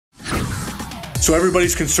So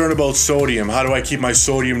everybody's concerned about sodium. How do I keep my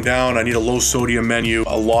sodium down? I need a low sodium menu.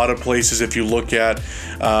 A lot of places, if you look at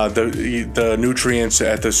the nutrients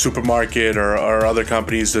at the supermarket or other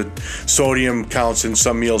companies, the sodium counts in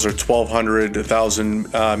some meals are 1,200,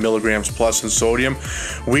 1,000 milligrams plus in sodium.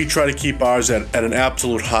 We try to keep ours at an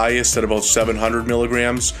absolute highest at about 700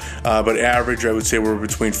 milligrams, but average I would say we're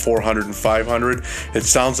between 400 and 500. It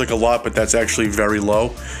sounds like a lot, but that's actually very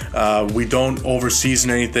low. We don't over season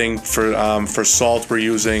anything for salt. We're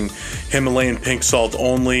using Himalayan pink salt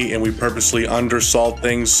only, and we purposely undersalt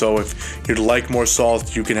things. So if you'd like more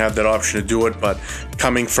salt, you can have that option to do it, but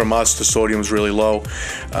coming from us, the sodium is really low.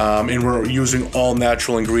 And we're using all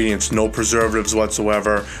natural ingredients, no preservatives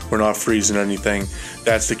whatsoever. We're not freezing anything.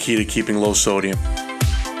 That's the key to keeping low sodium.